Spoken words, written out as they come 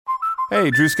Hey,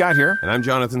 Drew Scott here, and I'm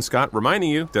Jonathan Scott,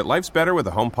 reminding you that life's better with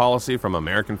a home policy from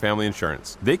American Family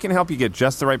Insurance. They can help you get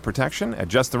just the right protection at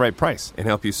just the right price and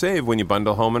help you save when you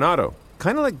bundle home and auto.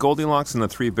 Kind of like Goldilocks and the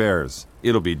Three Bears.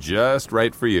 It'll be just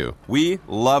right for you. We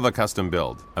love a custom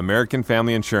build. American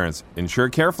Family Insurance. Insure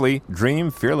carefully,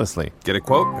 dream fearlessly. Get a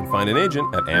quote and find an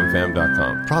agent at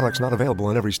amfam.com. Products not available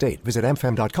in every state. Visit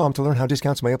amfam.com to learn how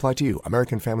discounts may apply to you.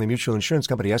 American Family Mutual Insurance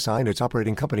Company, SI, and its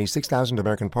operating company, 6000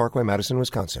 American Parkway, Madison,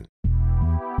 Wisconsin.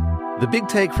 The Big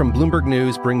Take from Bloomberg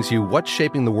News brings you what's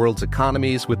shaping the world's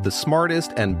economies with the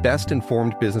smartest and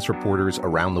best-informed business reporters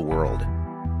around the world.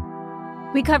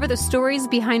 We cover the stories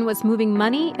behind what's moving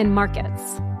money and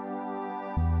markets.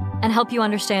 And help you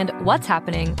understand what's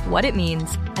happening, what it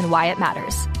means, and why it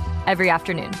matters. Every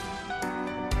afternoon.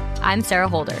 I'm Sarah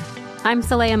Holder. I'm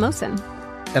Saleha Mohsin.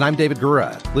 And I'm David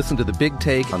Gura. Listen to The Big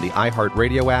Take on the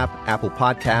iHeartRadio app, Apple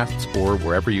Podcasts, or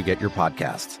wherever you get your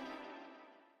podcasts.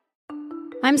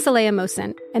 I'm Saleha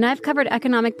Mohsin, and I've covered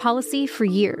economic policy for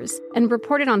years and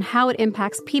reported on how it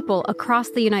impacts people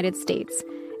across the United States.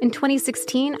 In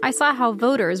 2016, I saw how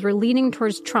voters were leaning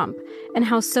towards Trump and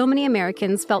how so many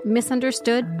Americans felt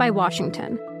misunderstood by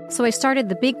Washington. So I started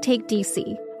The Big Take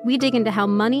DC. We dig into how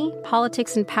money,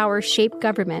 politics, and power shape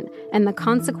government and the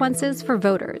consequences for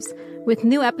voters. With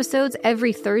new episodes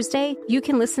every Thursday, you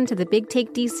can listen to The Big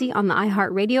Take DC on the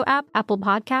iHeartRadio app, Apple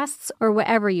Podcasts, or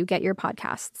wherever you get your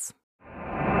podcasts.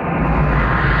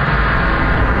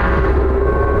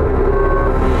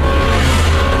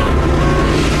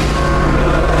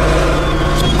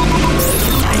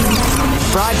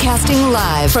 Broadcasting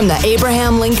live from the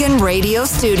Abraham Lincoln Radio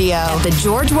Studio at the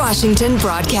George Washington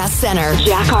Broadcast Center.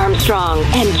 Jack Armstrong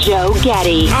and Joe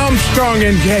Getty. Armstrong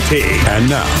and Getty. And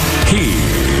now,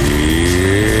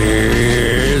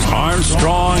 here's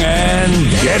Armstrong and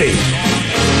Getty.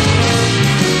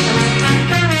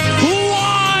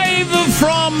 Live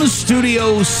from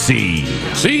Studio C.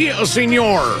 Si,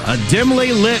 senor. A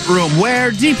dimly lit room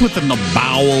where, deep within the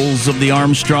bowels of the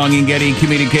Armstrong and Getty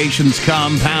Communications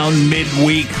compound,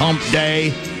 midweek hump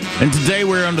day. And today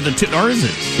we're under the... or is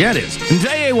it? Yeah, it is. And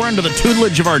today we're under the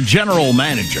tutelage of our general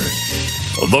manager.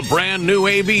 The brand new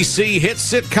ABC hit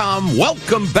sitcom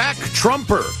Welcome Back,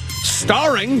 Trumper,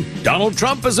 starring Donald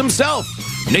Trump as himself,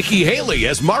 Nikki Haley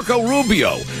as Marco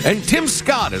Rubio, and Tim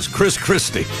Scott as Chris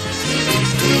Christie.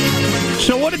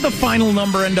 So what did the final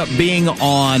number end up being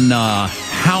on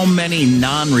how many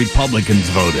non-Republicans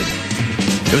voted?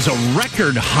 It was a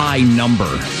record high number.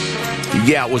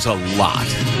 Yeah, it was a lot.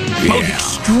 An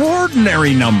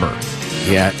extraordinary number.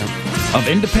 Yeah. Of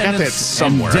independents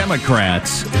and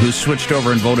Democrats who switched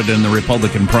over and voted in the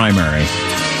Republican primary.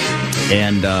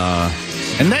 And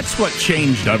that's what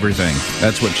changed everything.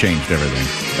 That's what changed everything.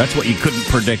 That's what you couldn't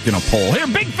predict in a poll. Here,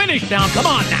 Big Finish now. Come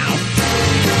on now.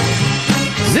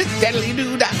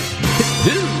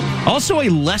 Also, a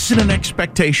lesson in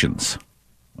expectations.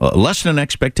 A lesson in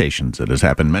expectations that has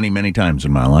happened many, many times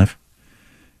in my life.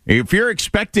 If you're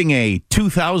expecting a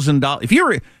 $2,000, if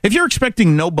you're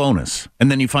expecting no bonus, and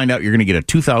then you find out you're going to get a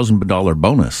 $2,000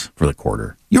 bonus for the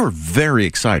quarter, you're very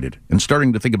excited and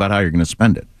starting to think about how you're going to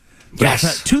spend it. Yes.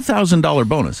 That $2,000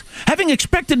 bonus, having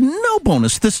expected no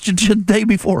bonus this day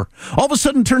before, all of a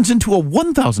sudden turns into a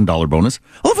 $1,000 bonus.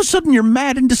 All of a sudden, you're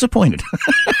mad and disappointed.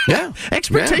 Yeah.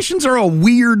 Expectations are a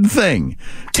weird thing.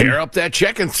 Tear up that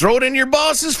check and throw it in your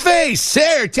boss's face.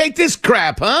 Sir, take this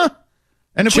crap, huh?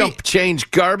 And if Chump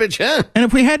change garbage, huh? And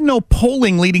if we had no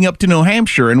polling leading up to New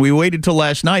Hampshire and we waited till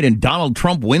last night and Donald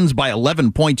Trump wins by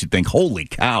 11 points, you'd think, holy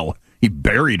cow, he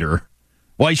buried her.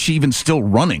 Why is she even still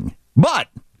running? But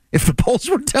if the polls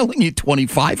were telling you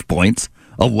 25 points,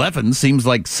 11 seems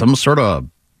like some sort of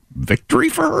victory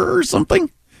for her or something.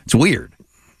 It's weird.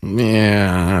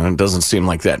 Yeah, it doesn't seem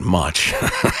like that much.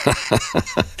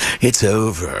 It's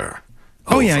over.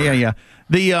 Oh, yeah.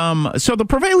 So the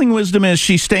prevailing wisdom is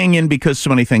she's staying in because so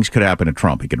many things could happen to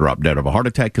Trump. He could drop dead of a heart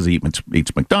attack because he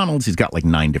eats McDonald's. He's got like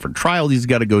 9 different trials he's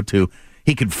got to go to.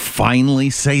 He could finally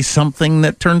say something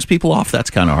that turns people off. That's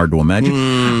kind of hard to imagine.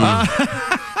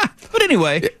 But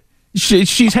anyway,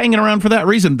 she's hanging around for that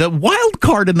reason. The wild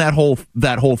card in that whole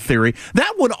theory,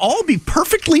 that would all be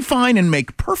perfectly fine and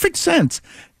make perfect sense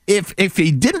if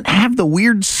he didn't have the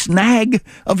weird snag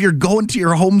of you're going to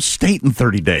your home state in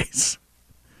 30 days.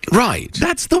 Right.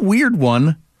 That's the weird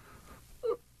one.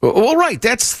 Well, right.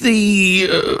 That's the,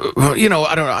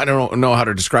 I don't know how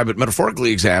to describe it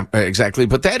metaphorically exactly,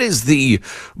 but that is the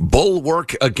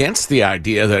bulwark against the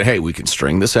idea that, hey, we can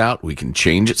string this out, we can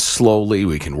change it slowly,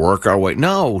 we can work our way.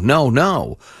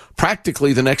 No.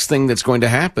 Practically, the next thing that's going to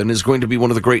happen is going to be one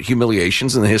of the great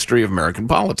humiliations in the history of American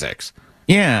politics.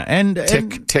 Yeah, and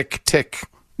tick, tick, tick.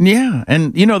 Yeah,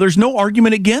 and, there's no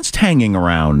argument against hanging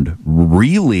around,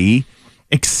 really,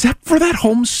 except for that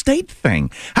home state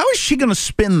thing. How is she going to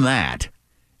spin that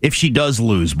if she does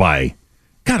lose by...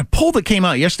 God, a poll that came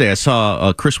out yesterday, I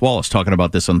saw Chris Wallace talking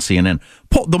about this on CNN.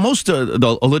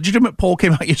 The legitimate poll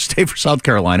came out yesterday for South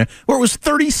Carolina, where it was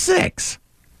 36.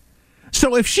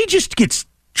 So if she just gets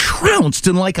trounced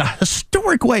in like a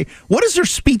historic way, what is her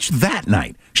speech that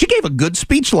night? She gave a good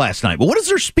speech last night, but what is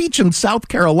her speech in South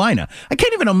Carolina? I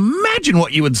can't even imagine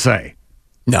what you would say.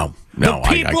 No. The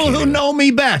people who know me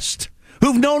best,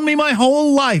 who've known me my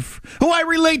whole life, who I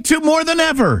relate to more than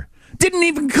ever, didn't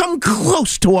even come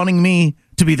close to wanting me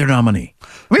to be their nominee.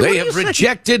 They have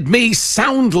rejected me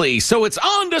soundly, so it's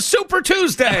on to Super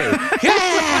Tuesday.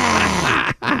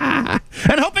 Yeah!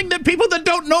 And hoping that people that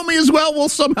don't know me as well will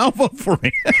somehow vote for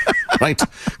me. Right.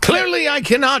 Clearly, I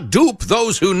cannot dupe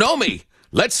those who know me.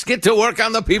 Let's get to work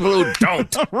on the people who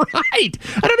don't. Right. I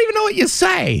don't even know what you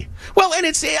say. Well, and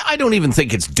I don't even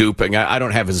think it's duping. I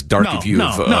don't have as dark a view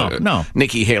of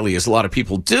Nikki Haley as a lot of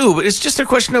people do, but it's just a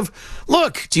question of,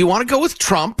 look, do you want to go with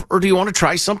Trump or do you want to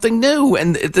try something new?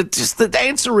 And the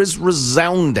answer is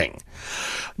resounding.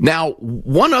 Now,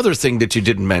 one other thing that you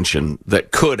didn't mention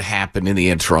that could happen in the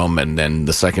interim, and then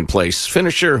the second place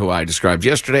finisher, who I described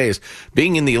yesterday, is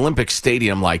being in the Olympic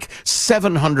Stadium like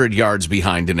 700 yards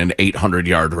behind in an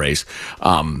 800-yard race.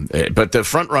 But the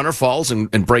front runner falls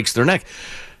and breaks their neck.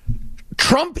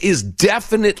 Trump is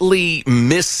definitely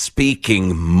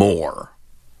misspeaking more.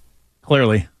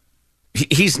 Clearly.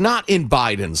 He's not in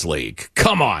Biden's league.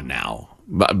 Come on now.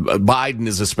 Biden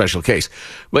is a special case.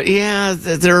 But yeah,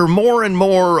 there are more and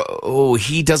more,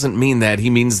 he doesn't mean that. He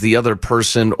means the other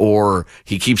person, or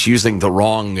he keeps using the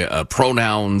wrong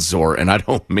pronouns, and I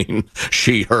don't mean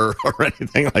she, her, or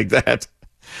anything like that.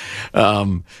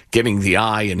 Getting the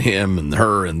I and him and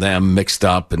her and them mixed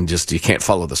up, and just you can't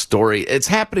follow the story. It's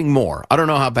happening more. I don't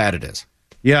know how bad it is.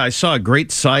 Yeah, I saw a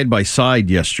great side-by-side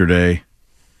yesterday.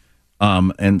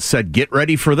 And said, get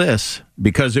ready for this,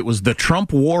 because it was the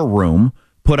Trump War Room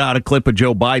put out a clip of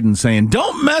Joe Biden saying,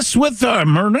 don't mess with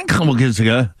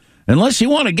unless you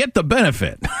want to get the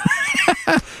benefit.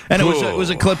 And it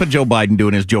was a clip of Joe Biden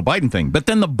doing his Joe Biden thing. But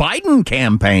then the Biden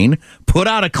campaign put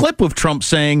out a clip of Trump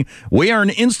saying, we are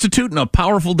instituting a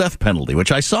powerful death penalty,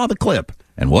 which I saw the clip.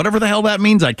 And whatever the hell that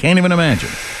means, I can't even imagine.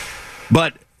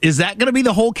 But is that going to be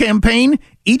the whole campaign?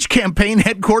 Each campaign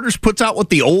headquarters puts out what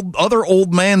the other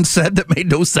old man said that made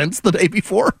no sense the day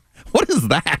before? What is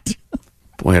that?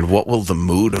 Boy, and what will the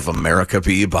mood of America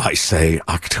be by, say,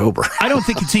 October? I don't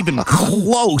think it's even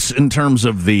close in terms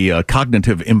of the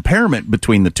cognitive impairment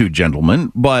between the two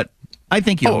gentlemen, but I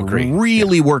think you're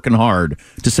really working hard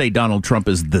to say Donald Trump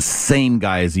is the same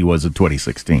guy as he was in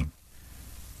 2016.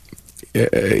 Yeah,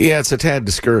 it's a tad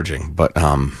discouraging, but...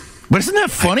 But isn't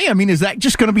that funny? I mean, is that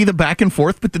just going to be the back and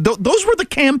forth? But those were the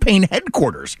campaign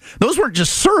headquarters. Those weren't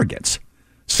just surrogates.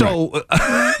 So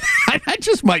that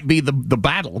just might be the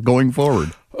battle going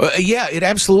forward. Yeah, it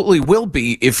absolutely will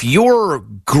be. If your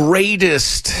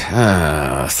greatest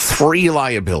three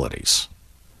liabilities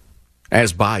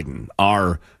as Biden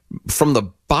are from the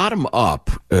bottom up,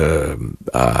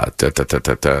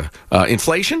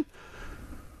 inflation,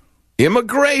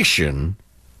 immigration,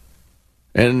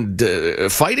 and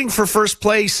fighting for first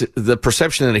place, the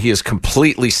perception that he is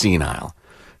completely senile.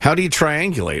 How do you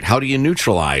triangulate? How do you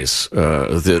neutralize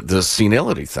the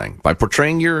senility thing? By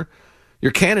portraying your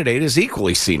candidate as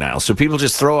equally senile. So people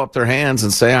just throw up their hands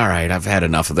and say, all right, I've had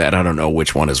enough of that. I don't know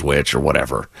which one is which or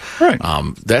whatever. Right.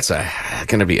 That's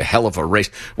going to be a hell of a race.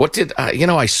 What did,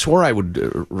 I swore I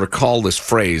would recall this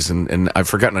phrase, and I've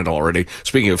forgotten it already.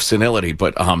 Speaking of senility,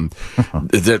 but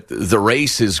the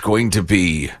race is going to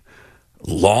be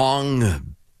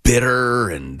long, bitter,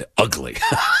 and ugly.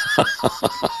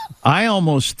 I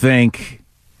almost think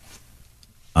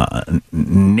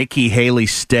Nikki Haley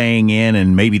staying in,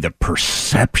 and maybe the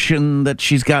perception that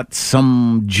she's got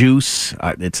some juice,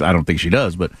 I don't think she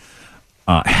does, but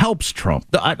helps Trump.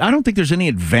 I don't think there's any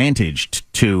advantage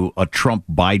to a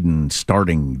Trump-Biden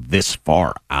starting this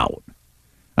far out.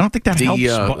 I don't think that helps.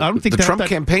 I don't think the Trump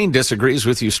campaign disagrees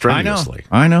with you strenuously.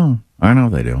 I know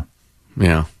they do.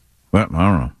 Yeah. Well, I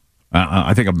don't know.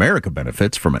 I think America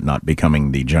benefits from it not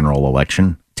becoming the general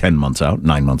election 10 months out,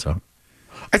 9 months out.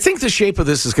 I think the shape of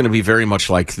this is going to be very much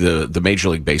like the Major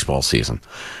League Baseball season.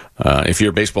 If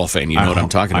you're a baseball fan, you know what I'm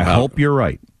talking about. I hope you're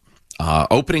right.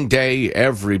 Opening day,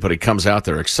 everybody comes out.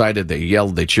 They're excited. They yell,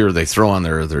 they cheer, they throw on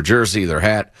their jersey, their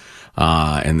hat,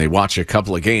 and they watch a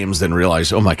couple of games, then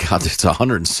realize, oh, my God, it's a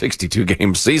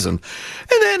 162-game season.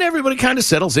 And then everybody kind of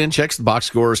settles in, checks the box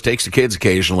scores, takes the kids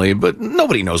occasionally, but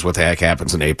nobody knows what the heck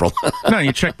happens in April. No,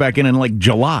 you check back in like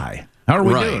July. How are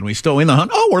we doing? We still in the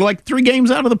hunt? Oh, we're like 3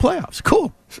 games out of the playoffs.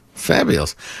 Cool.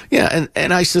 Fabulous. Yeah,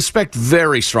 and I suspect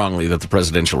very strongly that the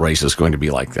presidential race is going to be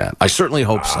like that. I certainly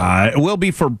hope so. It will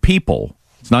be for people.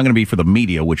 It's not going to be for the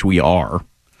media, which we are.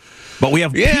 But we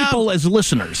have people as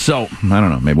listeners. So, I don't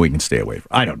know. Maybe we can stay away.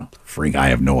 I don't know. Freak, I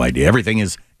have no idea. Everything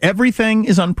is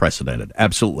unprecedented.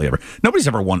 Absolutely. Nobody's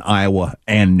ever won Iowa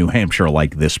and New Hampshire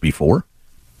like this before.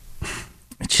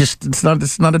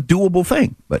 It's not a doable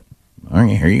thing. But, all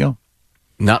right, here you go.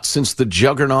 Not since the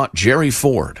juggernaut Jerry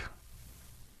Ford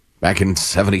back in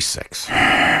 76.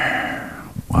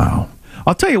 Wow.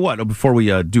 I'll tell you what, before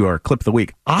we do our clip of the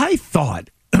week, I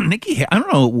thought I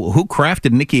don't know who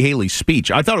crafted Nikki Haley's speech.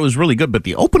 I thought it was really good, but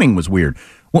the opening was weird.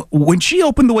 When she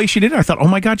opened the way she did, I thought, oh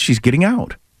my God, she's getting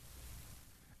out.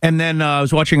 And then I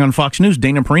was watching on Fox News,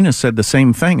 Dana Perina said the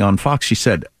same thing on Fox. She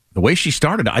said, the way she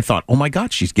started, I thought, oh my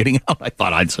God, she's getting out. I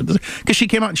thought I'd said this. Because she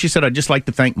came out and she said, I'd just like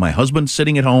to thank my husband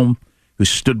sitting at home, who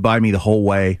stood by me the whole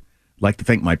way. I'd like to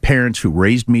thank my parents who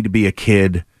raised me to be a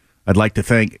kid. I'd like to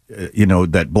thank,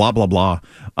 that blah, blah, blah.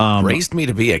 Raised me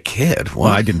to be a kid? What? Well,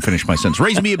 I didn't finish my sentence.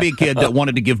 Raised me to be a kid that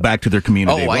wanted to give back to their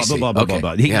community. I see. Blah, blah, blah,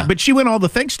 blah, blah. But she went all the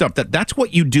thank stuff. That's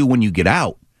what you do when you get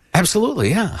out.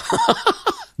 Absolutely, yeah.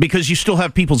 Because you still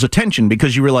have people's attention,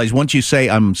 because you realize once you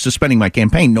say, I'm suspending my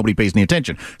campaign, nobody pays any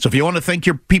attention. So if you want to thank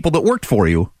your people that worked for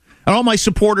you, and all my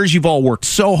supporters, you've all worked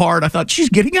so hard, I thought, she's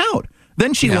getting out.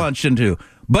 Then she launched into,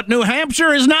 but New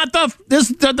Hampshire is not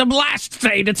the last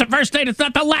state. It's the first state. It's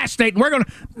not the last state. And we're going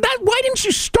to... Why didn't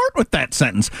you start with that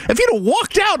sentence? If you'd have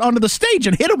walked out onto the stage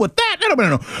and hit him with that, that would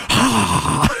have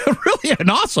been really an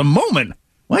awesome moment.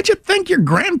 Why'd you thank your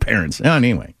grandparents?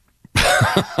 Anyway.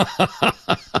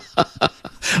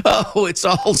 Oh, it's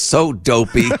all so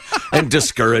dopey and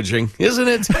discouraging, isn't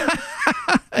it?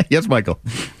 Yes, Michael.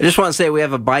 I just want to say we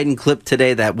have a Biden clip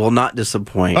today that will not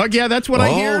disappoint. Oh, yeah, that's what I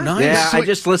hear. Nice. Yeah, I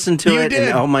just listened to it,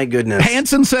 and oh my goodness.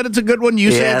 Hanson said it's a good one.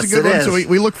 You said it's a good one, so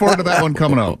we look forward to that one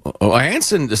coming up.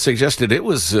 Hanson suggested it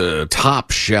was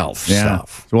top shelf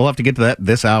stuff. So we'll have to get to that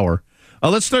this hour.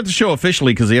 Let's start the show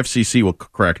officially because the FCC will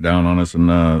crack down on us, and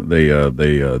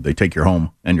they take your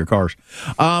home and your cars.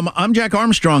 I'm Jack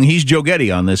Armstrong. He's Joe Getty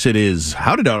on this. It is,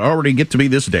 how did it already get to be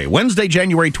this day? Wednesday,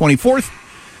 January 24th.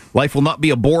 Life will not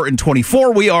be a bore in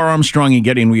 24. We are Armstrong and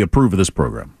Getty, and we approve of this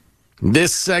program.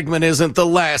 This segment isn't the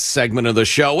last segment of the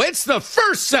show. It's the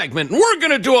first segment. We're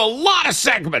going to do a lot of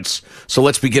segments. So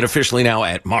let's begin officially now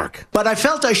at Mark. But I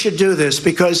felt I should do this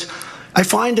because I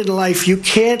find in life you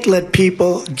can't let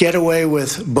people get away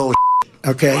with bullshit,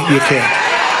 okay? You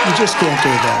can't. You just can't do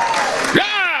that.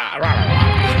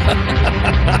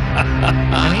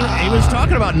 He was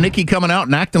talking about Nikki coming out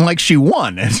and acting like she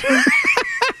won.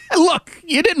 Look,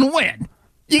 you didn't win.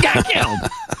 You got killed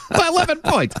by 11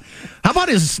 points. How about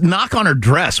his knock on her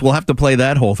dress? We'll have to play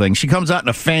that whole thing. She comes out in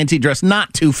a fancy dress.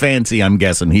 Not too fancy, I'm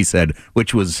guessing, he said,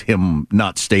 which was him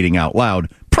not stating out loud.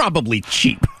 Probably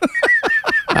cheap.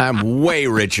 I'm way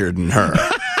richer than her.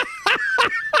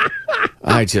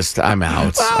 I'm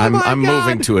out. I'm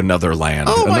moving to another land.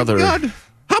 Another God.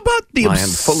 How about the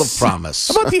land full of promise?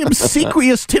 How about the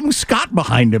obsequious Tim Scott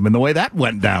behind him and the way that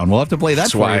went down? We'll have to play that.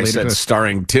 That's why I said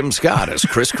starring Tim Scott as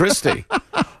Chris Christie.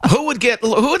 Who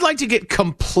would like to get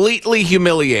completely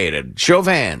humiliated? Show of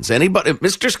hands. Anybody?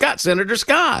 Mr. Scott, Senator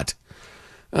Scott.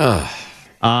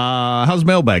 How's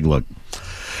mailbag look?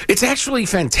 It's actually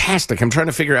fantastic. I'm trying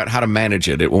to figure out how to manage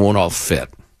it. It won't all fit.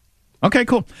 Okay,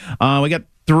 cool. We got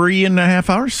 3.5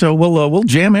 hours, so we'll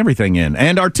jam everything in.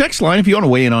 And our text line, if you want to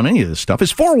weigh in on any of this stuff,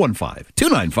 is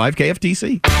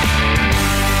 415-295-KFTC.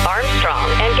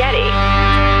 Armstrong and Getty.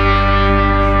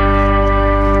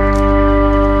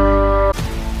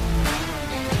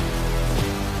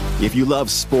 If you love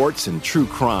sports and true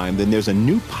crime, then there's a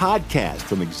new podcast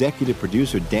from executive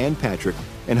producer Dan Patrick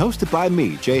and hosted by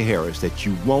me, Jay Harris, that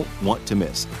you won't want to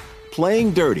miss.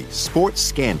 Playing Dirty: Sports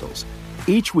Scandals.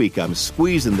 Each week, I'm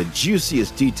squeezing the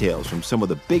juiciest details from some of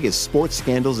the biggest sports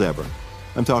scandals ever.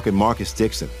 I'm talking Marcus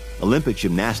Dixon, Olympic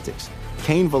gymnastics,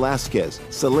 Cain Velasquez,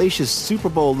 salacious Super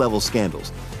Bowl-level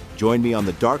scandals. Join me on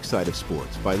the dark side of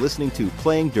sports by listening to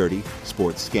Playing Dirty: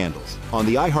 Sports Scandals on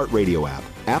the iHeartRadio app,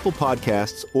 Apple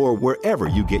Podcasts, or wherever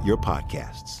you get your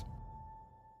podcasts.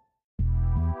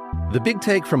 The Big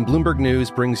Take from Bloomberg News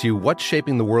brings you what's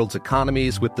shaping the world's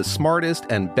economies with the smartest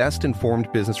and best-informed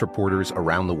business reporters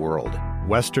around the world.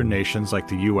 Western nations like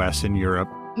the U.S. and Europe.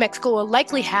 Mexico will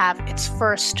likely have its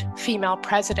first female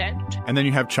president. And then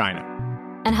you have China.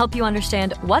 And help you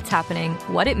understand what's happening,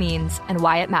 what it means, and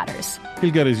why it matters.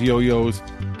 He'll get his yo-yos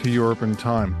to Europe in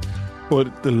time.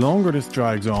 But the longer this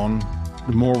drags on,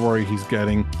 the more worry he's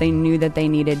getting. They knew that they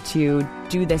needed to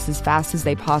do this as fast as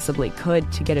they possibly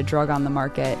could to get a drug on the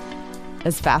market.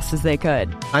 as fast as they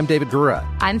could. I'm David Gura.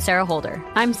 I'm Sarah Holder.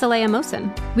 I'm Saleha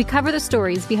Mohsen. We cover the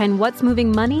stories behind what's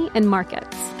moving money and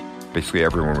markets. Basically,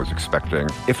 everyone was expecting,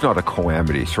 if not a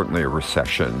calamity, certainly a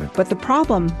recession. But the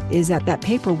problem is that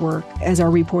paperwork, as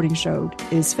our reporting showed,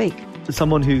 is fake. As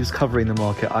someone who's covering the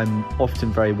market, I'm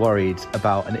often very worried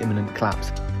about an imminent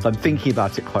collapse. So I'm thinking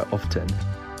about it quite often.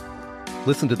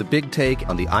 Listen to The Big Take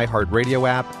on the iHeartRadio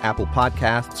app, Apple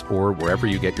Podcasts, or wherever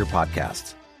you get your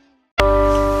podcasts.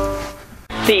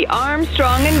 The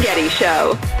Armstrong and Getty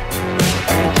Show.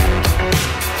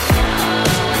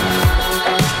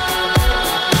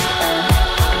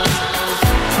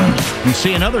 You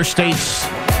see, in other states,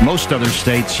 most other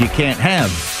states, you can't have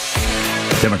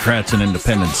Democrats and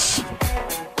independents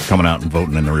coming out and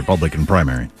voting in the Republican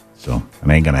primary. So it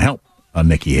ain't going to help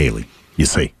Nikki Haley, you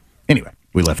see. Anyway,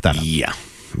 we left that out.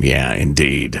 Yeah,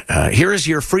 indeed. Here is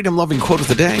your freedom-loving quote of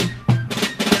the day.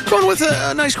 Going with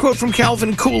a nice quote from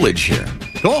Calvin Coolidge here.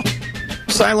 Cool.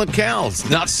 Silent Cal's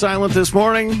not silent this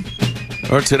morning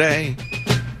or today.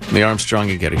 The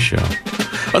Armstrong and Getty Show.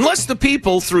 Unless the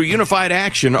people, through unified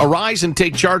action, arise and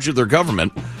take charge of their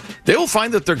government, they will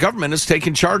find that their government has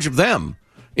taken charge of them.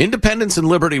 Independence and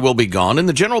liberty will be gone, and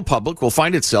the general public will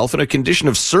find itself in a condition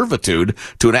of servitude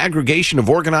to an aggregation of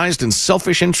organized and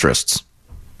selfish interests.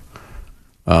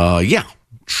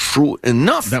 True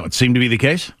enough. That would seem to be the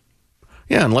case.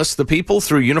 Yeah, unless the people,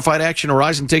 through unified action,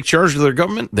 arise and take charge of their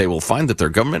government, they will find that their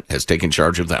government has taken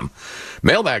charge of them.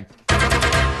 Mailbag.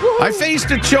 Woo-hoo. I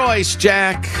faced a choice,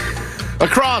 Jack. A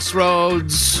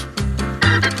crossroads.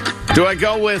 Do I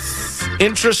go with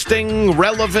interesting,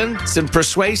 relevant, and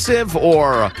persuasive,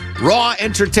 or raw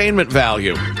entertainment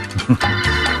value?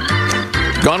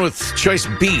 Gone with choice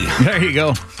B. There you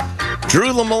go.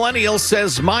 Drew the Millennial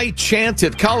says, my chant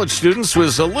at college students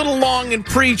was a little long and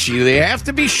preachy. They have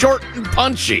to be short and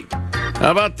punchy.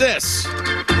 How about this?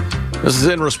 This is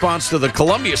in response to the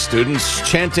Columbia students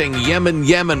chanting, Yemen,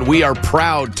 Yemen, we are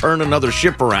proud, turn another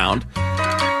ship around.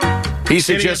 He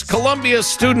suggests Columbia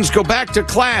students go back to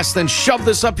class, then shove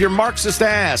this up your Marxist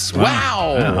ass.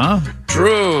 Wow. Uh-huh.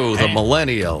 Drew the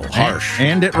Millennial. Harsh.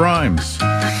 And it rhymes.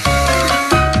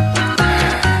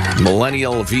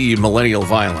 Millennial v. millennial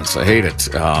violence. I hate it.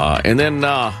 And then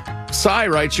Cy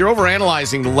writes, you're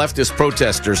overanalyzing the leftist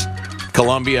protesters,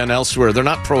 Colombia and elsewhere. They're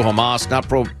not pro-Hamas, not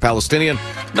pro-Palestinian,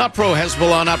 not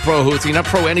pro-Hezbollah, not pro-Houthi, not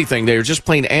pro-anything. They're just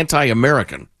plain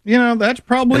anti-American. You know, that's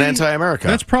probably... And anti-America.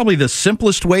 That's probably the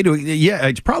simplest way to... Yeah,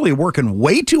 it's probably working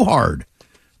way too hard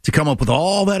to come up with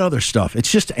all that other stuff.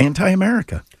 It's just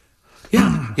anti-America.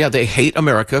 Yeah, they hate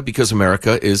America because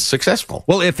America is successful.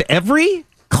 Well, if every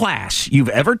class you've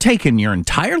ever taken your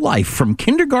entire life from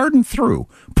kindergarten through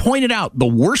pointed out the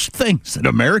worst things that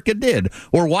America did,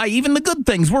 or why even the good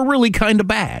things were really kind of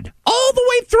bad, all the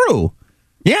way through,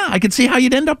 yeah, I could see how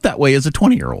you'd end up that way as a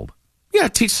 20-year-old. Yeah,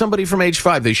 teach somebody from age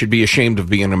 5 they should be ashamed of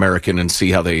being American and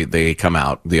see how they come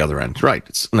out the other end. Right.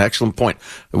 It's an excellent point.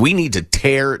 We need to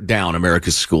tear down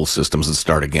America's school systems and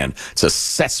start again. It's a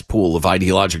cesspool of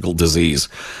ideological disease.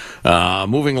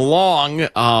 Moving along,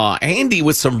 Andy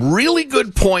with some really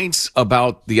good points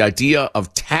about the idea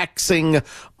of taxing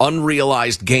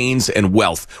unrealized gains and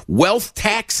wealth. Wealth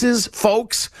taxes,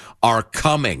 folks, are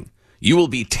coming. You will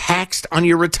be taxed on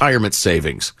your retirement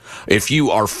savings. If you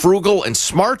are frugal and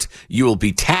smart, you will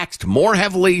be taxed more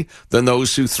heavily than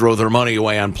those who throw their money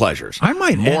away on pleasures. I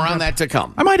might more on that to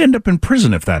come. I might end up in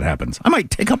prison if that happens. I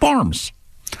might take up arms.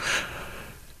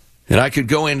 And I could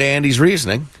go into Andy's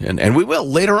reasoning, and we will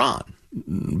later on.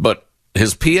 But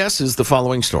his PS is the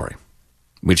following story,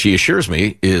 which he assures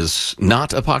me is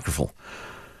not apocryphal.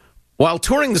 While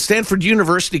touring the Stanford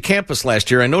University campus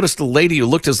last year, I noticed a lady who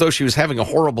looked as though she was having a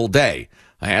horrible day.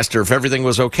 I asked her if everything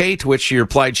was okay, to which she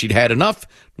replied she'd had enough,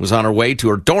 was on her way to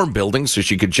her dorm building so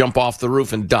she could jump off the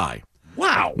roof and die.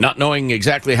 Wow. Not knowing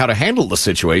exactly how to handle the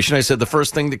situation, I said the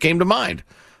first thing that came to mind.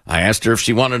 I asked her if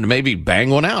she wanted to maybe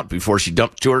bang one out before she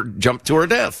jumped to her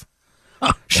death.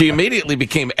 She immediately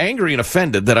became angry and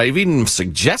offended that I even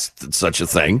suggested such a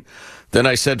thing. Then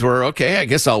I said to her, okay, I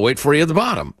guess I'll wait for you at the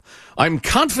bottom. I'm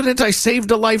confident I saved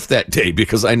a life that day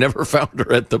because I never found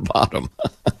her at the bottom.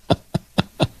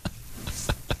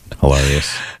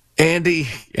 Hilarious.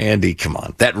 Andy, come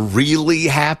on. That really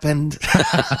happened?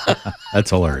 That's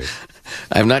hilarious.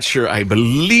 I'm not sure I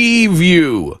believe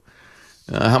you.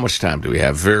 How much time do we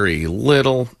have? Very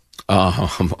little.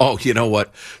 You know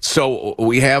what? So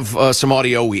we have some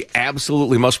audio we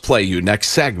absolutely must play you next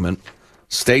segment.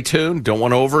 Stay tuned. Don't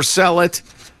want to oversell it,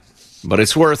 but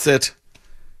it's worth it.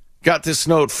 Got this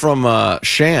note from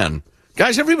Shan.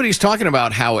 Guys, everybody's talking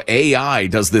about how AI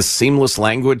does this seamless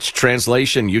language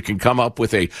translation. You can come up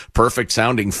with a perfect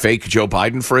sounding fake Joe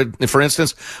Biden, for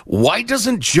instance. Why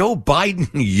doesn't Joe Biden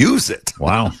use it?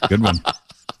 Wow, good one.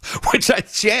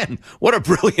 Jan, what a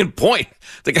brilliant point.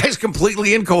 The guy's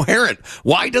completely incoherent.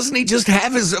 Why doesn't he just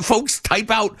have his folks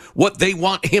type out what they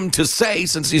want him to say,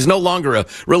 since he's no longer a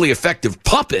really effective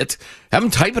puppet? Have him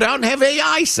type it out and have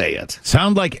AI say it.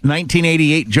 Sound like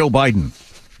 1988 Joe Biden.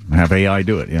 Have AI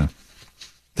do it, yeah.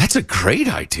 That's a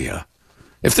great idea.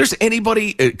 If there's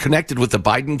anybody connected with the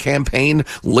Biden campaign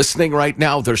listening right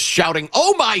now, they're shouting,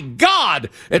 "Oh my God,"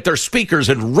 at their speakers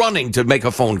and running to make a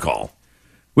phone call.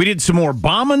 We did some more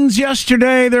bombings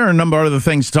yesterday. There are a number of other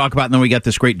things to talk about, and then we got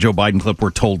this great Joe Biden clip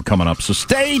we're told coming up. So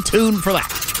stay tuned for that.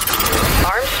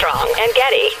 Armstrong and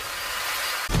Getty.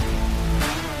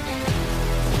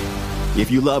 If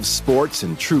you love sports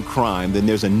and true crime, then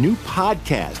there's a new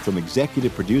podcast from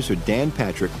executive producer Dan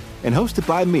Patrick and hosted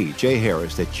by me, Jay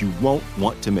Harris, that you won't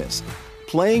want to miss.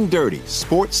 Playing Dirty: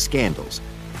 Sports Scandals.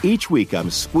 Each week, I'm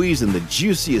squeezing the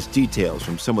juiciest details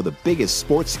from some of the biggest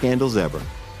sports scandals ever.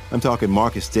 I'm talking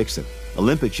Marcus Dixon,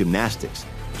 Olympic gymnastics,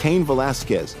 Cain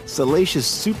Velasquez, salacious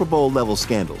Super Bowl-level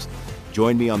scandals.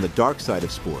 Join me on the dark side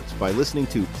of sports by listening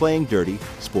to Playing Dirty: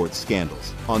 Sports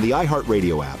Scandals on the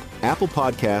iHeartRadio app, Apple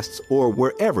Podcasts, or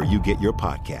wherever you get your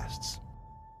podcasts.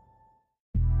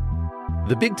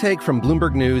 The Big Take from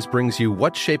Bloomberg News brings you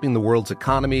what's shaping the world's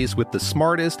economies with the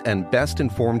smartest and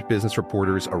best-informed business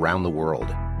reporters around the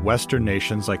world. Western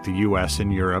nations like the U.S.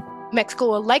 and Europe. Mexico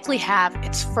will likely have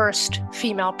its first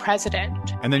female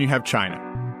president. And then you have China.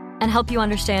 And help you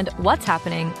understand what's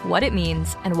happening, what it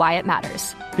means, and why it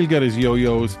matters. He'll get his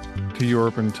yo-yos to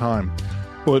Europe in time.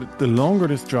 But the longer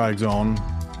this drags on,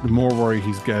 the more worry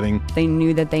he's getting. They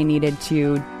knew that they needed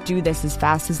to do this as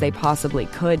fast as they possibly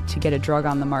could to get a drug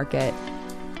on the market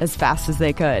as fast as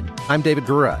they could. I'm David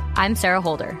Gura. I'm Sarah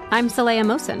Holder. I'm Saleha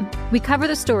Mohsen. We cover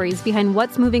the stories behind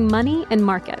what's moving money and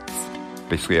markets.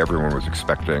 Basically, everyone was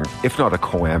expecting, if not a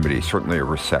calamity, certainly a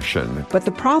recession. But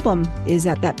the problem is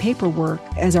that paperwork,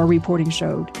 as our reporting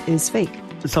showed, is fake.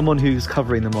 As someone who's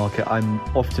covering the market, I'm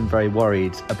often very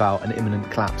worried about an imminent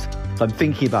collapse. So I'm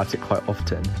thinking about it quite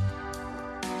often.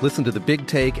 Listen to The Big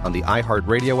Take on the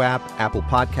iHeartRadio app, Apple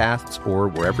Podcasts, or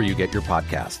wherever you get your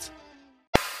podcasts.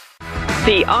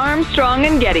 The Armstrong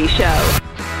and Getty Show.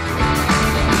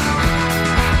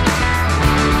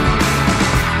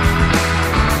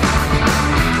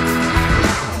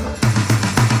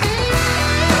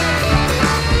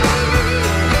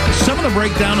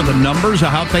 Breakdown of the numbers of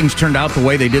how things turned out the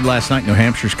way they did last night in New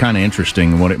Hampshire is kind of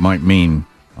interesting, and what it might mean.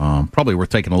 Probably worth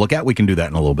taking a look at. We can do that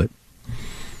in a little bit.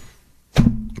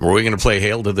 Are we going to play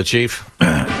Hail to the Chief?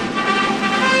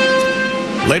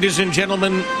 Ladies and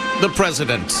gentlemen, the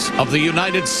President of the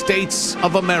United States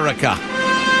of America.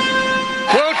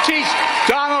 We'll teach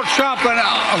Donald Trump a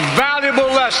valuable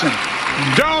lesson.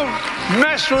 Don't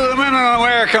mess with the men in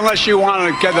America unless you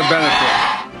want to get the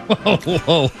benefit.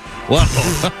 Whoa. Wow,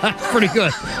 that's pretty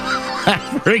good.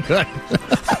 That's pretty good.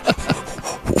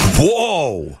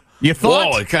 Whoa. You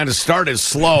thought? Whoa, it kind of started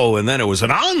slow, and then it was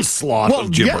an onslaught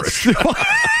of gibberish.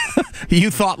 Yes. You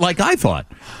thought like I thought.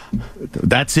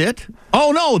 That's it?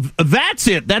 Oh, no, that's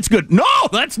it. That's good. No,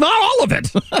 that's not all of it.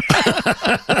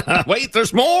 Wait,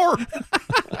 there's more.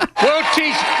 We'll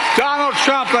teach Donald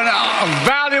Trump a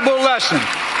valuable lesson.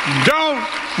 Don't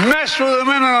mess with the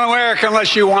men in America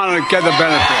unless you want to get the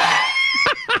benefit.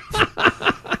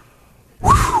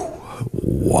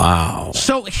 Wow.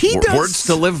 So he does words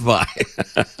to live by.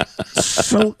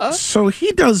 so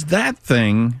he does that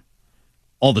thing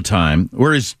all the time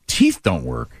where his teeth don't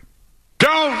work.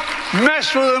 Don't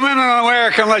mess with the men in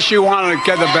America unless you want to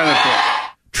get the benefit.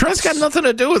 Trump's got nothing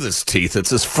to do with his teeth.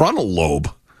 It's his frontal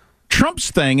lobe. Trump's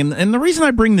thing, and the reason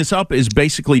I bring this up is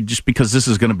basically just because this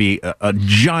is going to be a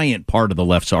giant part of the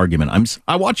left's argument.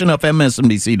 I watch enough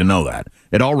MSNBC to know that.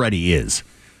 It already is.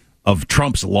 Of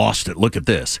Trump's lost it. Look at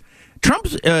this. Trump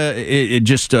it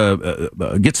just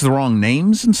gets the wrong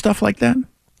names and stuff like that.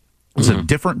 It's a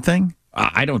different thing.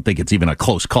 I don't think it's even a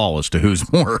close call as to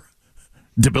who's more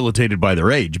debilitated by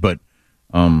their age, but...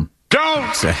 Don't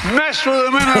mess with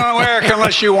the men in America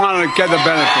unless you want to get the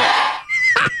benefit.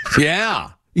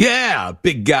 Yeah,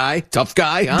 big guy, tough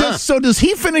guy, huh? So does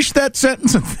he finish that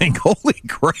sentence and think, holy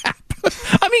crap?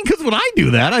 I mean, because when I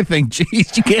do that, I think,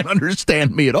 geez, you can't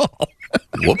understand me at all.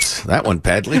 Whoops, that went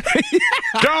badly.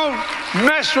 Don't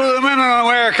mess with the men in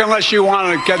America unless you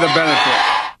want to get the benefit.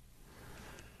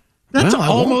 That's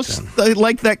almost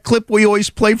like that clip we always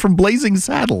play from Blazing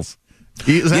Saddles.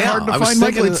 Is that hard to find,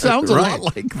 Michael? It sounds a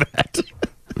lot like that.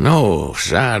 No,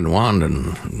 sad, wand,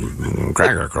 and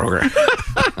cracker croaker.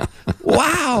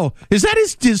 Wow. Is that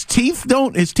his teeth?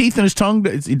 His teeth and his tongue,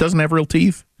 he doesn't have real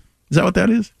teeth? Is that what that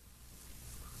is?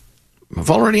 I've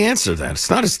already answered that. It's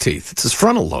not his teeth. It's his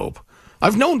frontal lobe.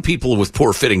 I've known people with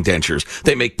poor fitting dentures.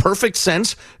 They make perfect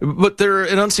sense, but their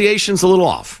enunciation's a little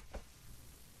off.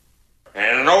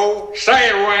 And no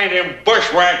sidewinding,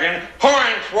 bushwhacking,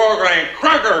 hornswoggling,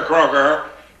 crocker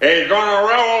is gonna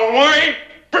roll away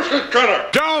biscuit cutter.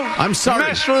 I'm sorry.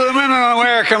 Mess with the men in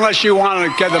America unless you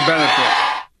want to get the benefit.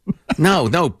 No.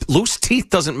 Loose teeth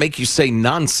doesn't make you say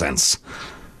nonsense.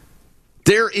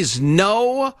 There is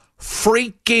no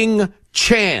freaking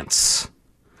chance,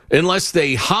 unless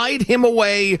they hide him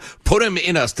away, put him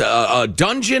in a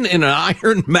dungeon in an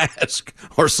iron mask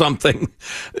or something,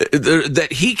 that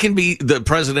he can be the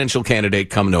presidential candidate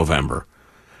come November.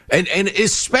 And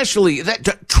especially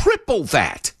triple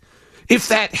that. If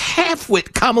that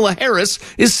half-wit Kamala Harris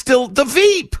is still the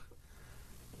Veep.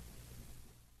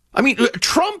 I mean,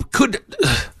 Trump could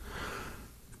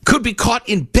be caught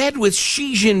in bed with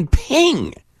Xi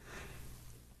Jinping,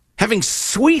 having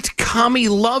sweet commie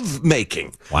love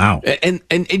making. Wow. And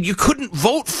you couldn't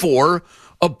vote for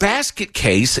a basket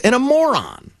case and a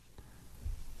moron.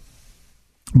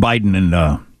 Biden and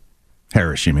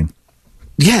Harris, you mean?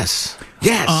 Yes.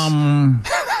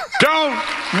 Don't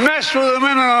mess with the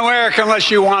men in America unless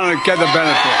you want to get the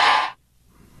benefit.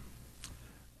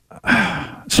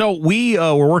 So we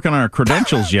were working on our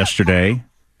credentials yesterday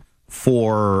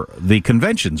for the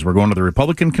conventions. We're going to the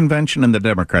Republican convention and the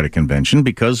Democratic convention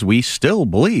because we still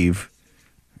believe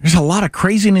there's a lot of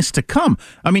craziness to come.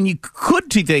 I mean, you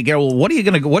could think, well, what are you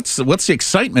going to go? What's the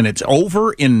excitement? It's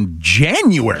over in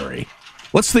January.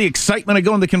 What's the excitement of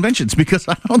going to conventions? Because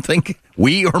I don't think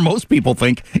we or most people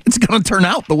think it's going to turn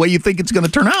out the way you think it's going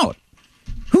to turn out.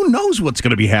 Who knows what's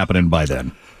going to be happening by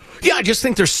then? Yeah, I just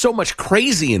think there's so much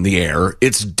crazy in the air.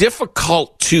 It's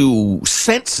difficult to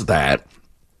sense that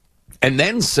and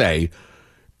then say,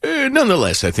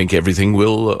 nonetheless, I think everything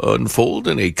will unfold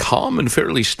in a calm and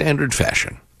fairly standard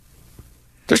fashion.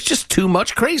 There's just too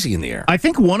much crazy in the air. I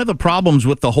think one of the problems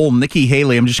with the whole Nikki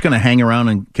Haley, I'm just going to hang around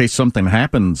in case something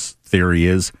happens theory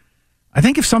is, I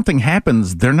think if something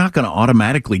happens, they're not going to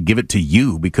automatically give it to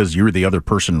you because you're the other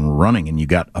person running and you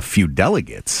got a few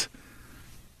delegates.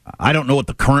 I don't know what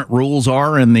the current rules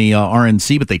are in the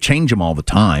RNC, but they change them all the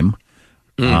time.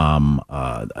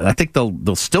 I think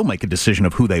they'll still make a decision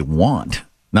of who they want.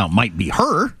 Now, it might be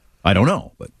her. I don't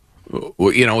know. But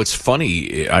well, you know, it's funny.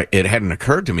 It hadn't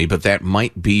occurred to me, but that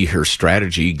might be her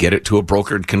strategy. Get it to a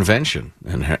brokered convention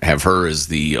and have her as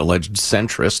the alleged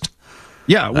centrist.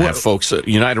 Yeah, well, have folks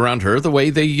unite around her the way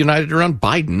they united around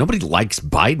Biden. Nobody likes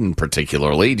Biden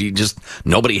particularly.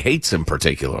 Nobody hates him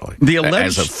particularly.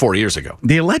 As of 4 years ago.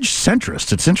 The alleged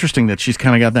centrist. It's interesting that she's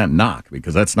kind of got that knock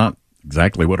because that's not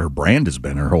exactly what her brand has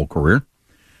been her whole career.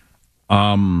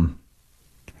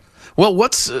 Well,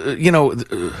 it's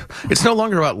no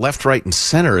longer about left, right, and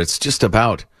center. It's just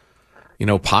about,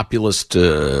 populist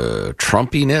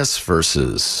Trumpiness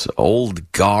versus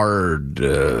old guard,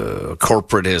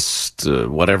 corporatist,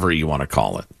 whatever you want to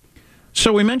call it.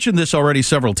 So we mentioned this already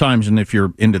several times, and if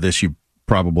you're into this, you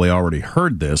probably already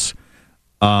heard this.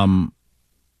 The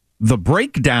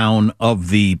breakdown of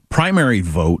the primary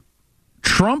vote,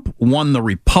 Trump won the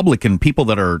Republican, people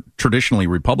that are traditionally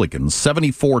Republicans,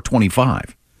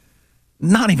 74-25.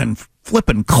 Not even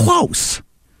flipping close.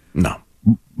 No.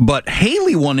 But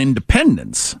Haley won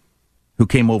independents, who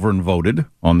came over and voted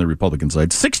on the Republican side,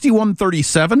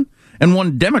 61-37, and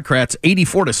won Democrats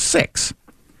 84-6.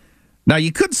 Now,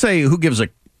 you could say, who gives a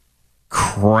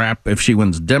crap if she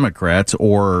wins Democrats,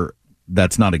 or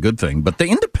that's not a good thing. But the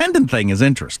independent thing is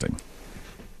interesting.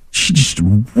 She just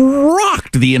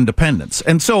rocked the independents.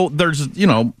 And so there's,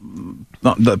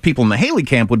 the people in the Haley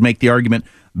camp would make the argument,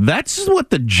 that's what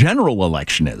the general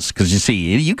election is. Because you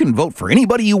see, you can vote for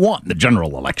anybody you want in the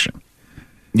general election.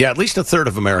 Yeah, at least a third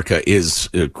of America is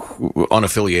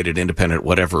unaffiliated, independent,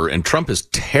 whatever, and Trump is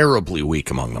terribly weak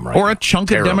among them right now. Or a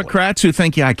chunk of Democrats who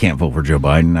think, I can't vote for Joe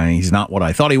Biden. He's not what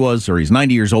I thought he was, or he's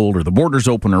 90 years old, or the border's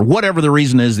open, or whatever the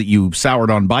reason is that you soured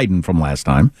on Biden from last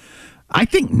time. I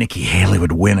think Nikki Haley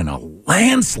would win in a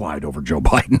landslide over Joe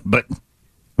Biden, but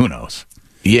who knows?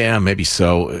 Yeah, maybe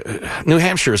so. New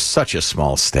Hampshire is such a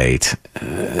small state.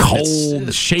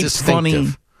 Cold, shaped funny.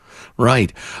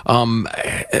 Right.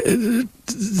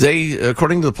 They,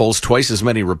 according to the polls, twice as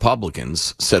many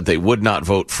Republicans said they would not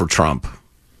vote for Trump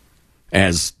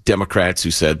as Democrats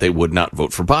who said they would not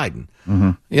vote for Biden.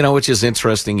 Which is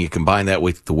interesting. You combine that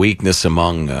with the weakness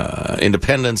among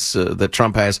independents that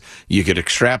Trump has. You could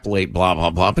extrapolate, blah, blah,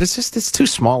 blah. But it's too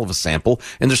small of a sample,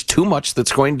 and there's too much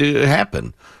that's going to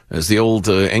happen. As the old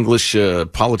English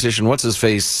politician,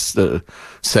 what's-his-face,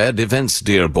 said, events,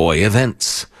 dear boy,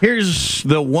 events. Here's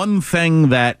the one thing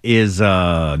that is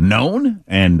known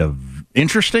and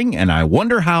interesting, and I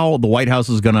wonder how the White House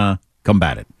is going to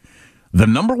combat it. The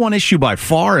number one issue by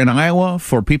far in Iowa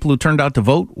for people who turned out to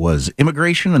vote was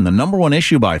immigration, and the number one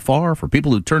issue by far for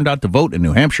people who turned out to vote in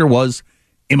New Hampshire was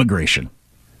immigration.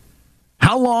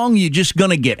 How long are you just going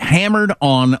to get hammered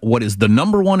on what is the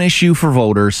number one issue for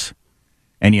voters,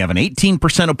 and you have an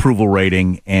 18% approval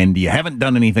rating, and you haven't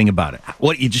done anything about it?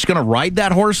 What, you just going to ride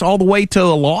that horse all the way to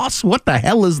a loss? What the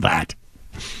hell is that?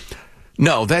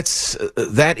 No,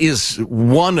 that is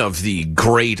one of the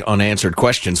great unanswered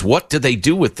questions. What do they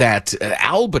do with that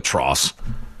albatross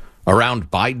around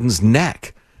Biden's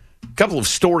neck? A couple of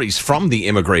stories from the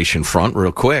immigration front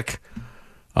real quick.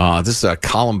 This is a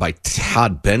column by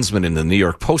Todd Bensman in the New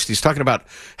York Post. He's talking about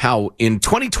how in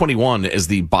 2021, as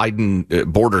the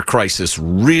Biden border crisis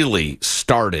really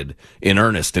started in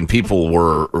earnest and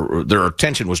their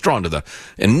attention was drawn to the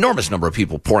enormous number of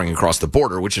people pouring across the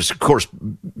border, which is, of course,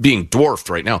 being dwarfed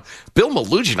right now. Bill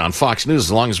Malugin on Fox News,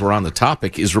 as long as we're on the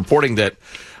topic, is reporting that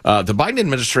the Biden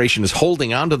administration is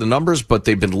holding on to the numbers, but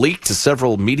they've been leaked to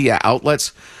several media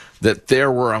outlets. That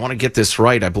there were, I want to get this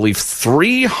right, I believe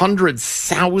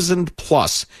 300,000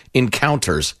 plus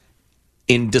encounters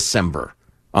in December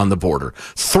on the border.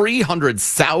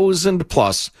 300,000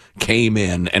 plus came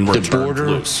in and were turned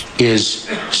loose. The border is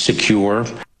secure.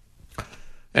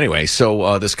 Anyway,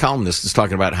 so this columnist is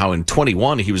talking about how in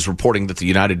 21 he was reporting that the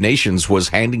United Nations was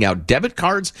handing out debit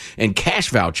cards and cash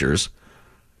vouchers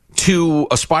to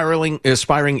aspiring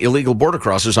illegal border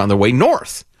crossers on their way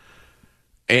north.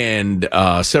 And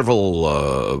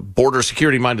several border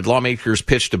security-minded lawmakers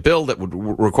pitched a bill that would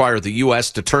require the U.S.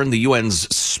 to turn the UN's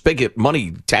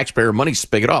taxpayer money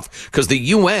spigot off, because the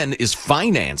UN is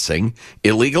financing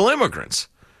illegal immigrants.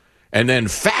 And then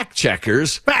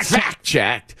fact-checkers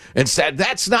fact-checked and said,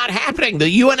 that's not happening. The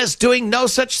UN is doing no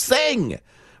such thing.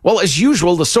 Well, as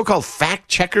usual, the so-called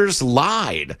fact-checkers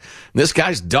lied. This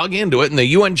guy's dug into it, and the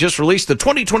UN just released the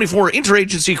 2024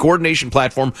 Interagency Coordination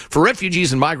Platform for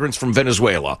Refugees and Migrants from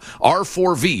Venezuela,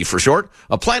 R4V for short,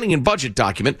 a planning and budget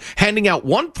document handing out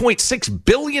 $1.6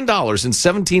 billion in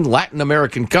 17 Latin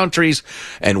American countries.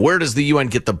 And where does the UN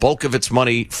get the bulk of its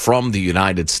money? From the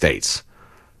United States.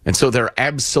 And so they're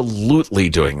absolutely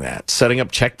doing that, setting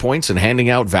up checkpoints and handing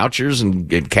out vouchers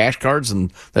and cash cards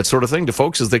and that sort of thing to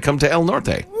folks as they come to El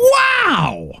Norte.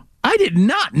 Wow! I did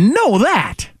not know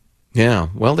that. Yeah,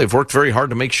 well, they've worked very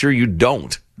hard to make sure you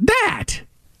don't. That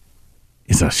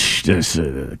is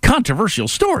a controversial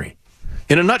story.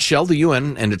 In a nutshell, the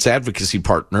UN and its advocacy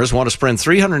partners want to spend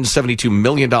 $372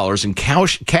 million in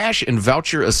cash and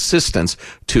voucher assistance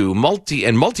to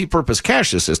multi-purpose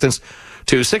cash assistance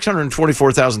to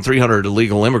 624,300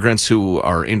 illegal immigrants who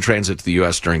are in transit to the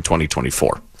U.S. during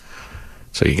 2024.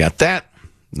 So you got that.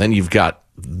 Then you've got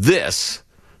this.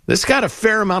 This got a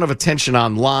fair amount of attention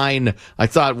online. I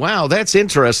thought, wow, that's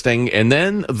interesting. And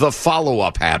then the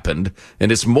follow-up happened,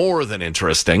 and it's more than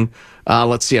interesting.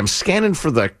 Let's see. I'm scanning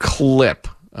for the clip.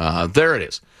 There it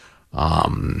is.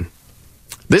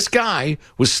 This guy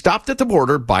was stopped at the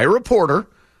border by a reporter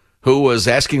who was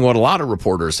asking what a lot of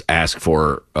reporters ask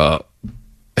for.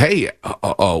 Hey,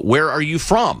 where are you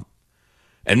from?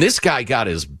 And this guy got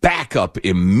his back up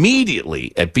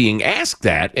immediately at being asked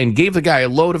that and gave the guy a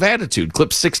load of attitude.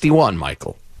 Clip 61,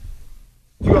 Michael.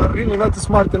 You are really not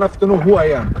smart enough to know who I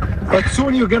am. But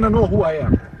soon you're going to know who I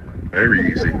am.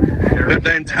 Very easy. The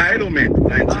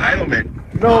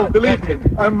entitlement. No, believe me,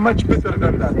 I'm much better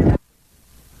than that.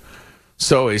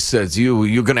 So he says,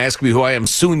 you're going to ask me who I am.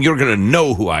 Soon you're going to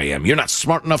know who I am. You're not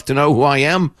smart enough to know who I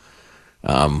am,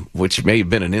 which may have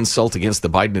been an insult against the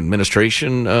Biden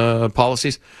administration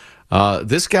policies.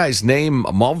 This guy's name,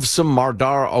 Movsem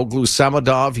Mardar Oglu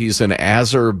Samadov. He's an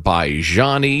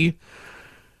Azerbaijani.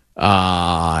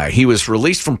 He was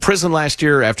released from prison last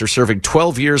year after serving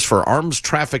 12 years for arms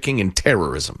trafficking and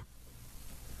terrorism.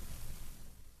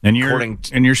 And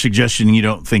your suggestion, you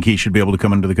don't think he should be able to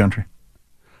come into the country?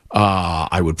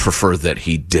 I would prefer that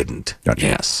he didn't. Gotcha.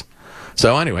 Yes.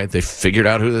 So anyway, they figured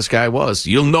out who this guy was.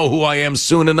 You'll know who I am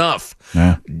soon enough.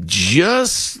 Yeah.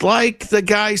 Just like the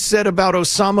guy said about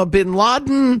Osama bin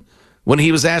Laden when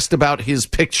he was asked about his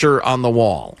picture on the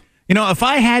wall. You know, if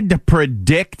I had to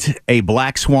predict a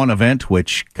Black Swan event,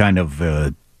 which kind of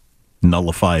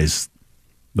nullifies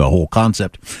the whole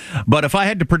concept. But if I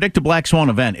had to predict a black swan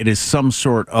event, it is some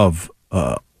sort of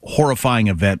horrifying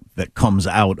event that comes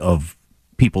out of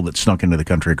people that snuck into the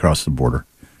country across the border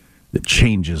that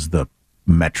changes the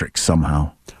metrics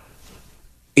somehow.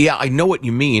 Yeah, I know what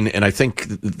you mean, and I think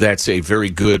that's a very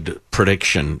good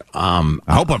prediction. I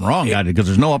hope I'm wrong, because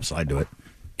there's no upside to it.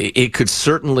 It could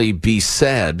certainly be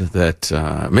said that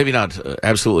maybe not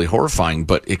absolutely horrifying,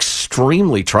 but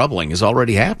extremely troubling is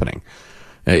already happening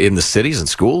in the cities and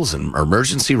schools and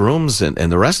emergency rooms and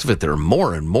the rest of it. There are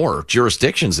more and more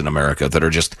jurisdictions in America that are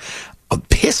just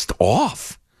pissed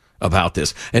off about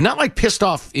this. And not like pissed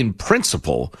off in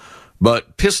principle,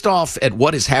 but pissed off at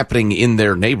what is happening in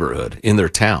their neighborhood, in their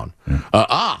town.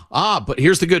 But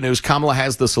here's the good news. Kamala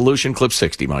has the solution. Clip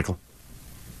 60, Michael.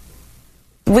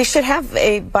 We should have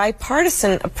a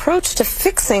bipartisan approach to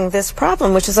fixing this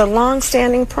problem, which is a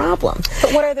long-standing problem.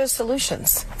 But what are those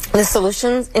solutions? The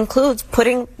solution includes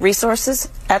putting resources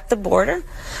at the border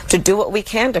to do what we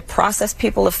can to process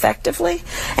people effectively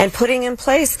and putting in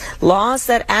place laws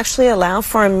that actually allow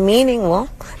for a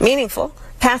meaningful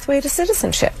pathway to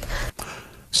citizenship.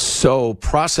 So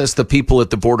process the people at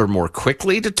the border more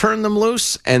quickly to turn them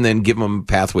loose and then give them a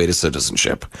pathway to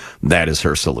citizenship. That is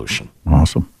her solution.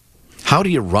 Awesome. How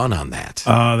do you run on that?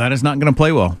 That is not going to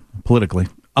play well politically.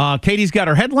 Katie's got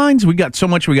our headlines. We got so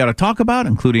much we got to talk about,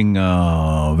 including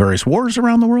various wars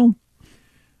around the world.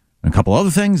 And a couple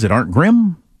other things that aren't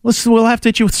grim. We'll have to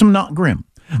hit you with some not grim.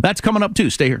 That's coming up,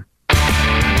 too. Stay here.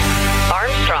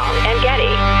 Armstrong and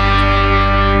Getty.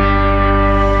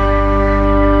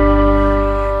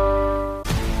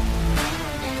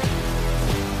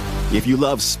 If you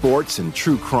love sports and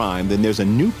true crime, then there's a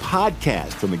new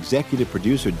podcast from executive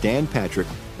producer Dan Patrick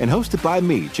and hosted by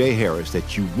me, Jay Harris,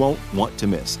 that you won't want to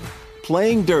miss.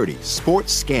 Playing Dirty: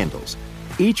 Sports Scandals.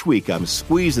 Each week, I'm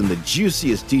squeezing the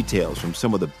juiciest details from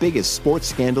some of the biggest sports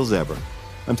scandals ever.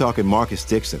 I'm talking Marcus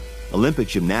Dixon, Olympic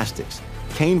gymnastics,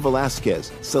 Cain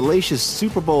Velasquez, salacious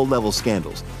Super Bowl-level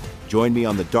scandals. Join me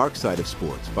on the dark side of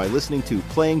sports by listening to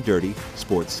Playing Dirty: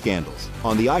 Sports Scandals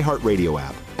on the iHeartRadio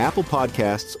app, Apple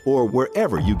Podcasts, or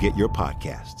wherever you get your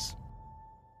podcasts.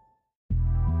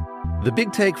 The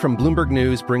Big Take from Bloomberg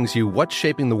News brings you what's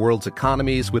shaping the world's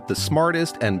economies with the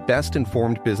smartest and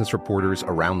best-informed business reporters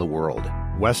around the world.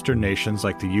 Western nations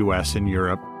like the U.S. and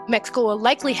Europe. Mexico will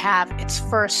likely have its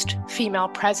first female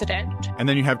president. And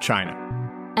then you have China.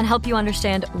 And help you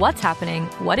understand what's happening,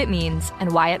 what it means,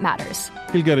 and why it matters.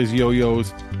 He'll get his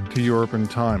yo-yos to Europe in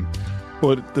time.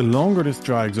 But the longer this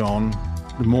drags on,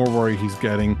 the more worry he's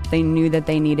getting. They knew that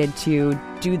they needed to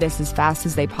do this as fast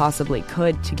as they possibly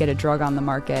could to get a drug on the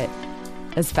market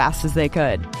as fast as they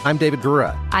could. I'm David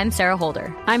Gura. I'm Sarah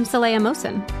Holder. I'm Saleha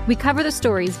Mohsen. We cover the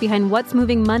stories behind what's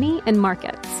moving money and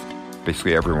markets.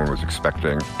 Basically, everyone was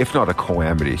expecting, if not a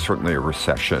calamity, certainly a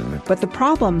recession. But the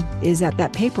problem is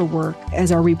that paperwork,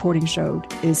 as our reporting showed,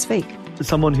 is fake. As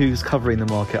someone who's covering the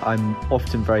market, I'm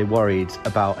often very worried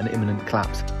about an imminent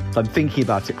collapse. I'm thinking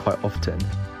about it quite often.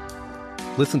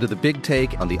 Listen to The Big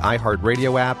Take on the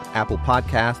iHeartRadio app, Apple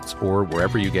Podcasts, or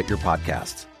wherever you get your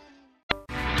podcasts.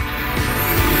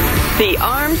 The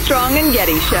Armstrong and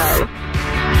Getty Show.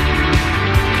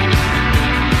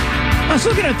 I was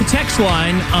looking at the text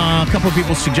line. A couple of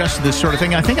people suggested this sort of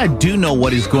thing. I think I do know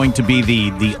what is going to be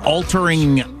the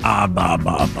altering of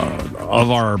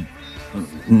our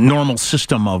normal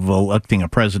system of electing a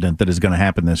president that is going to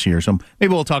happen this year. So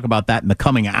maybe we'll talk about that in the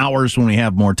coming hours when we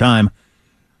have more time.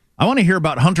 I want to hear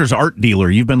about Hunter's art dealer.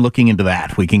 You've been looking into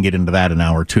that. We can get into that in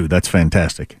hour two. That's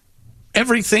fantastic.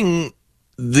 Everything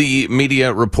the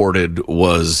media reported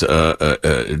was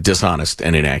dishonest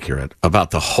and inaccurate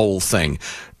about the whole thing.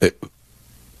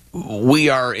 We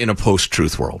are in a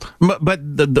post-truth world. But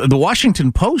the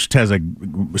Washington Post has a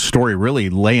story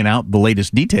really laying out the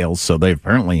latest details, so they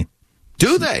apparently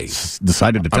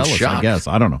decided to tell us, I guess.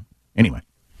 I don't know. Anyway.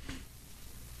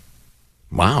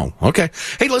 Wow. Okay.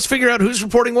 Hey, let's figure out who's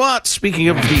reporting what. Speaking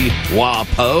of the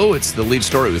WAPO, it's the lead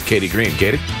story with Katie Green.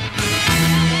 Katie?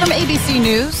 From ABC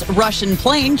News, Russian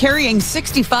plane carrying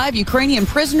 65 Ukrainian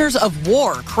prisoners of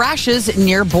war crashes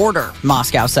near border,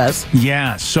 Moscow says.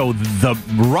 Yeah, so the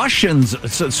Russians,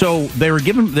 so they're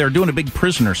doing a big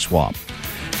prisoner swap.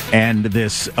 And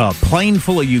this plane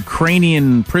full of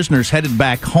Ukrainian prisoners headed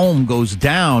back home goes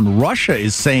down. Russia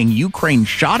is saying Ukraine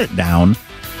shot it down,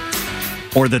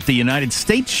 or that the United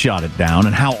States shot it down,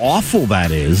 and how awful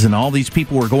that is. And all these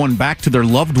people were going back to their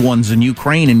loved ones in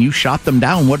Ukraine, and you shot them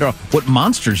down. What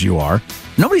monsters you are.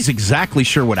 Nobody's exactly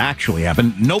sure what actually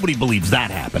happened. Nobody believes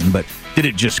that happened, but did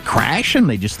it just crash, and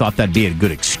they just thought that'd be a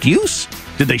good excuse?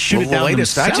 Did they shoot it down the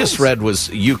latest themselves? I just read was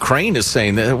Ukraine is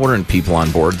saying that there weren't people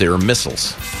on board. They were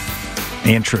missiles.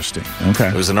 Interesting. Okay.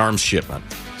 It was an arms shipment.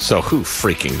 So who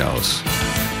freaking knows?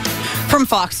 From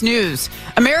Fox News,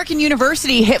 American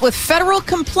University hit with federal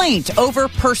complaint over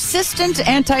persistent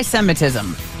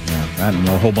anti-Semitism. Yeah, that and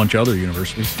a whole bunch of other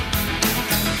universities.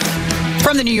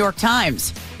 From the New York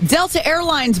Times, Delta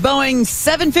Airlines Boeing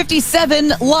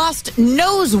 757 lost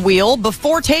nose wheel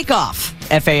before takeoff,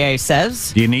 FAA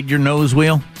says. Do you need your nose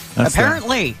wheel?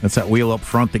 Apparently. That's that wheel up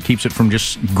front that keeps it from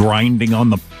just grinding on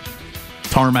the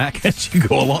tarmac as you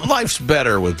go along. Life's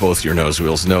better with both your nose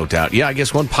wheels, no doubt. Yeah, I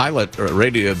guess one pilot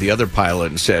radioed the other pilot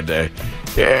and said,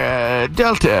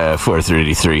 Delta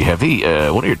 433 Heavy,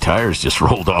 one of your tires just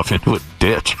rolled off into a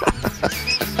ditch.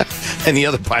 And the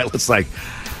other pilot's like,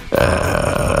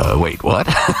 wait, what?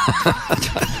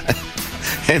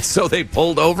 And so they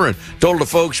pulled over and told the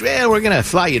folks, we're going to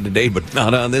fly you today, but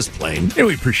not on this plane. Yeah,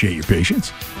 we appreciate your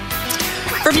patience.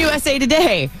 From USA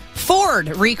Today,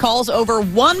 Ford recalls over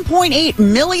 1.8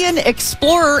 million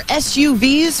Explorer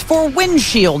SUVs for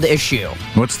windshield issue.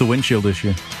 What's the windshield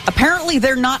issue? Apparently,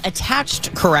 they're not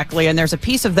attached correctly, and there's a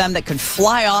piece of them that could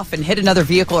fly off and hit another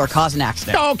vehicle or cause an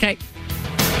accident. Oh, okay.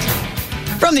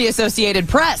 From the Associated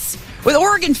Press, with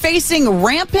Oregon facing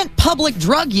rampant public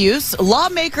drug use,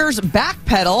 lawmakers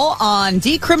backpedal on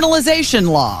decriminalization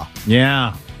law.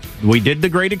 Yeah. We did the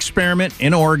great experiment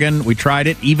in Oregon. We tried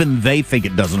it. Even they think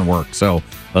it doesn't work. So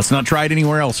let's not try it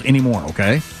anywhere else anymore,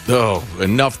 okay? Oh,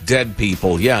 enough dead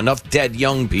people. Yeah, enough dead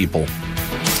young people.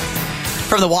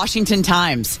 From the Washington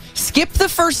Times, skip the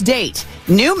first date.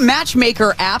 New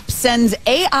matchmaker app sends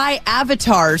AI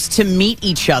avatars to meet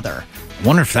each other. I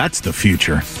wonder if that's the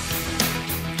future.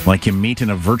 Like you meet in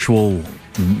a virtual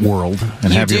world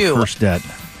and have your first date.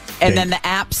 And then the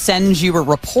app sends you a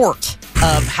report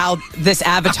of how this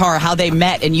avatar, how they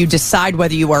met, and you decide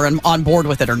whether you are on board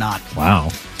with it or not. Wow.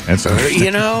 That's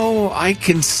I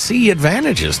can see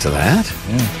advantages to that.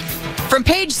 Yeah. From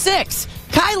Page 6,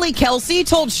 Kylie Kelsey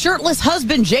told shirtless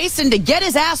husband Jason to get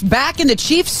his ass back in the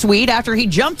Chiefs suite after he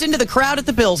jumped into the crowd at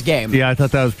the Bills game. Yeah, I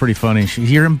thought that was pretty funny.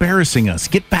 You're embarrassing us.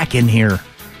 Get back in here.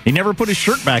 He never put his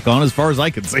shirt back on as far as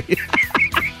I could see.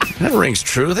 That rings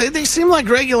true. They seem like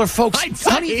regular folks.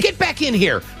 Honey, get back in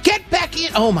here. Get back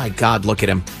in. Oh, my God, look at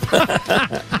him.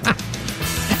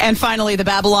 And finally, the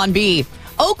Babylon Bee.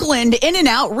 Oakland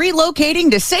In-N-Out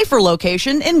relocating to safer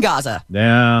location in Gaza.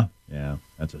 Yeah.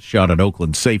 That's a shot at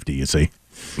Oakland's safety, you see.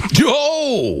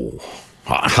 Oh,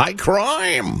 high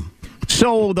crime.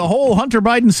 So the whole Hunter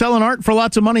Biden selling art for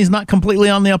lots of money is not completely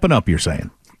on the up and up, you're saying?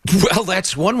 Well,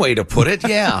 that's one way to put it,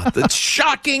 yeah. The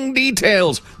shocking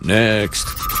details. Next.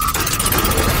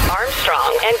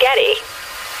 Armstrong and Getty.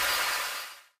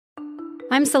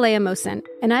 I'm Saleha Mohsin,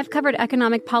 and I've covered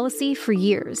economic policy for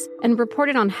years and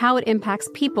reported on how it impacts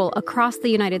people across the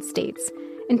United States.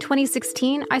 In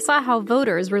 2016, I saw how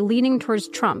voters were leaning towards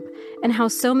Trump and how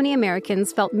so many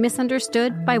Americans felt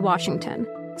misunderstood by Washington.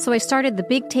 So I started The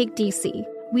Big Take DC.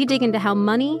 We dig into how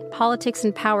money, politics,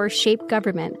 and power shape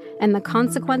government and the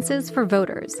consequences for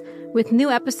voters. With new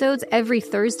episodes every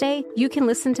Thursday, you can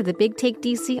listen to The Big Take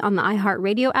DC on the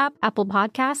iHeartRadio app, Apple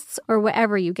Podcasts, or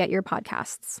wherever you get your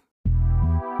podcasts.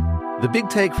 The Big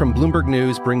Take from Bloomberg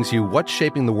News brings you what's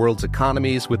shaping the world's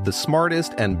economies with the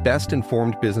smartest and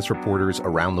best-informed business reporters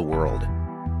around the world.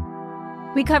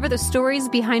 We cover the stories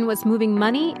behind what's moving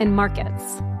money and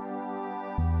markets.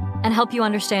 And help you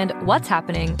understand what's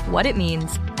happening, what it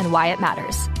means, and why it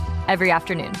matters. Every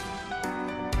afternoon.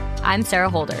 I'm Sarah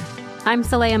Holder. I'm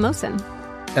Saleha Mohsin.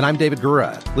 And I'm David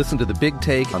Gura. Listen to The Big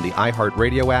Take on the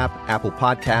iHeartRadio app, Apple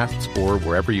Podcasts, or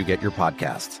wherever you get your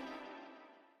podcasts.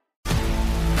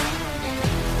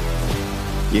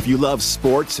 If you love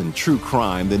sports and true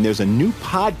crime, then there's a new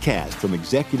podcast from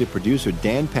executive producer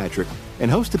Dan Patrick and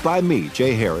hosted by me,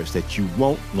 Jay Harris, that you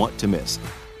won't want to miss.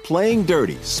 Playing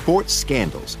Dirty: Sports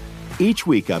Scandals. Each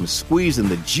week, I'm squeezing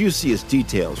the juiciest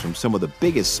details from some of the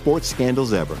biggest sports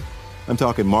scandals ever. I'm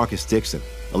talking Marcus Dixon,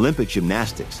 Olympic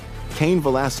gymnastics, Cain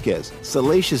Velasquez,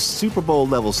 salacious Super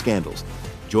Bowl-level scandals.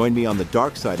 Join me on the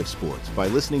dark side of sports by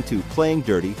listening to Playing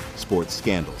Dirty: Sports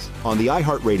Scandals on the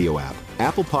iHeartRadio app,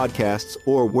 Apple Podcasts,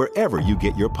 or wherever you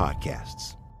get your podcasts.